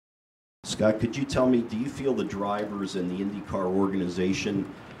Scott, could you tell me, do you feel the drivers and the IndyCar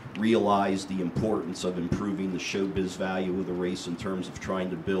organization realize the importance of improving the showbiz value of the race in terms of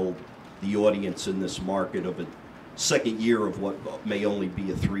trying to build the audience in this market of a second year of what may only be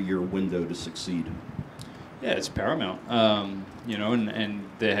a 3-year window to succeed? Yeah, it's paramount. And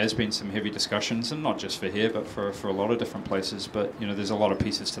there has been some heavy discussions, and not just for here, but for a lot of different places. But, there's a lot of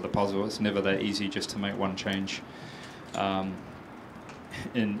pieces to the puzzle. It's never that easy just to make one change.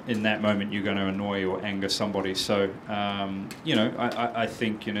 In that moment, you're going to annoy or anger somebody. So, I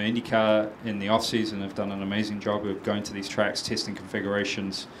think, IndyCar in the off-season have done an amazing job of going to these tracks, testing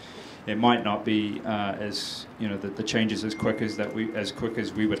configurations. It might not be the changes as quick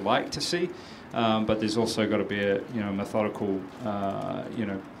as we would like to see, but there's also got to be a methodical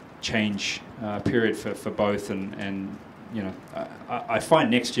change period for both, and I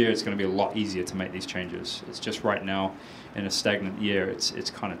find next year it's going to be a lot easier to make these changes. It's just right now in a stagnant year it's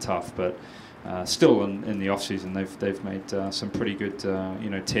kind of tough, but still in the off season they've made some pretty good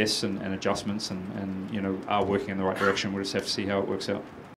tests and adjustments, and are working in the right direction. We'll just have to see how it works out.